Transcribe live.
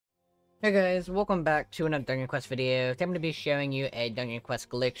Hey guys, welcome back to another Dungeon Quest video. Today I'm going to be showing you a Dungeon Quest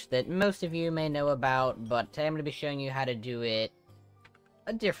glitch that most of you may know about, but today I'm going to be showing you how to do it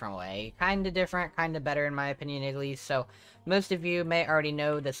a different way. Kinda different, kinda better in my opinion at least. So, most of you may already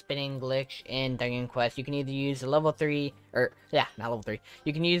know the spinning glitch in Dungeon Quest. You can either use the level 3, not level 3.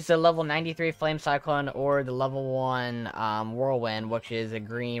 You can use the level 93 Flame Cyclone or the level 1 Whirlwind, which is a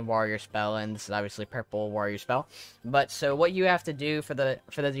green warrior spell, and this is obviously purple warrior spell. But, so what you have to do for those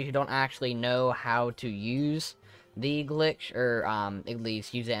of you who don't actually know how to use the glitch, or at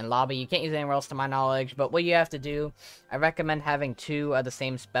least use it in lobby. You can't use it anywhere else to my knowledge, but what you have to do, I recommend having 2 of the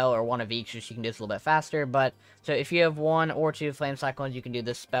same spell, or 1 of each, just so you can do this a little bit faster. But, so if you have 1 or 2 Flame Cyclones, you can do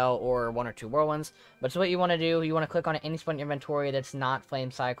this spell, or 1 or 2 Whirlwinds. But so what you want to do, you want to click on any spot in your inventory that's not Flame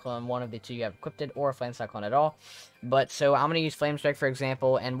Cyclone, 1 of the 2 you have equipped, or Flame Cyclone at all. But, so I'm going to use Flame Strike for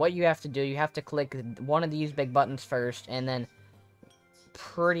example, and what you have to do, you have to click one of these big buttons first, and then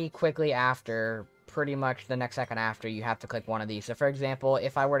pretty quickly after, pretty much the next second after, you have to click one of these. So for example,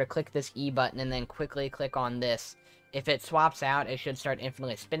 if I were to click this E button and then quickly click on this, if it swaps out, it should start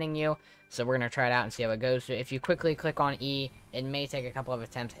infinitely spinning you. So we're going to try it out and see how it goes. So if you quickly click on E, it may take a couple of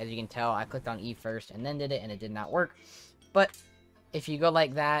attempts. As you can tell, I clicked on E first and then did it, and it did not work. But if you go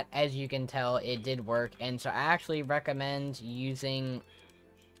like that, as you can tell, it did work. And so I actually recommend using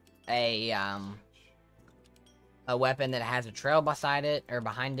a weapon that has a trail beside it, or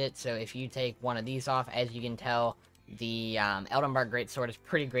behind it. So if you take one of these off, as you can tell, the Eldenbark Greatsword is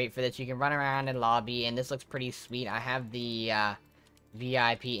pretty great for this. You can run around in lobby, and this looks pretty sweet. I have the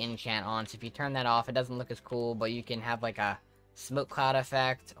VIP enchant on, so if you turn that off, it doesn't look as cool, but you can have like a smoke cloud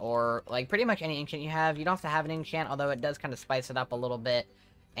effect, or like pretty much any enchant you have. You don't have to have an enchant, although it does kind of spice it up a little bit.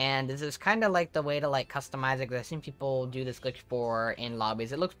 And this is kind of like the way to like customize it, because I've seen people do this glitch for in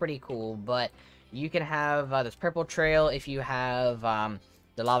lobbies. It looks pretty cool, but you can have this purple trail if you have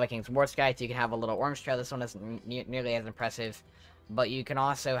the Lava King's War Sky, so you can have a little orange trail. This one isn't nearly as impressive. But you can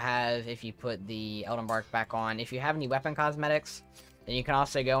also have, if you put the Eldenbark back on, if you have any weapon cosmetics, then you can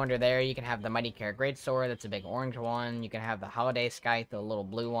also go under there. You can have the Mighty Carrot Greatsword, that's a big orange one. You can have the Holiday Scythe, the little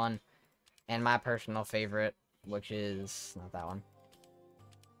blue one. And my personal favorite, which is not that one.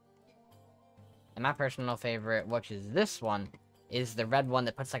 And my personal favorite, which is this one, is the red one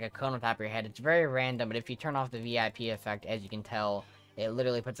that puts like a cone on top of your head. It's very random, but if you turn off the VIP effect, as you can tell, it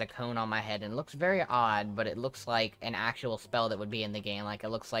literally puts a cone on my head, and it looks very odd, but it looks like an actual spell that would be in the game. Like, it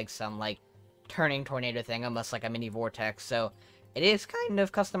looks like some, like, turning tornado thing, almost like a mini vortex. So it is kind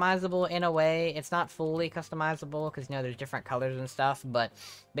of customizable in a way. It's not fully customizable, because, you know, there's different colors and stuff, but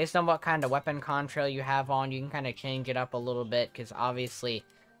based on what kind of weapon contrail you have on, you can kind of change it up a little bit, because obviously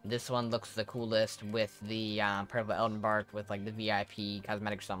this one looks the coolest with the purple Eldenbark with like the VIP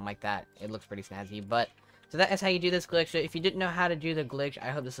cosmetic or something like that. It looks pretty snazzy. But so that is how you do this glitch. So if you didn't know how to do the glitch, I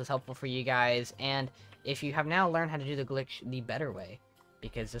hope this is helpful for you guys. And if you have now learned how to do the glitch the better way,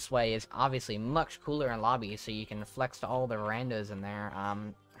 because this way is obviously much cooler in lobby, so you can flex to all the randos in there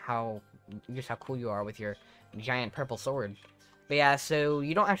how cool you are with your giant purple sword. But yeah, so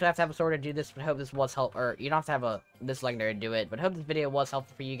you don't actually have to have a sword to do this, but I hope this was helpful, or you don't have to have this legendary to do it, but I hope this video was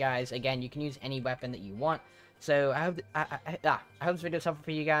helpful for you guys. Again, you can use any weapon that you want. So I hope I hope this video is helpful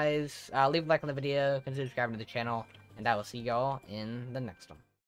for you guys. Leave a like on the video, consider subscribing to the channel, and I will see y'all in the next one.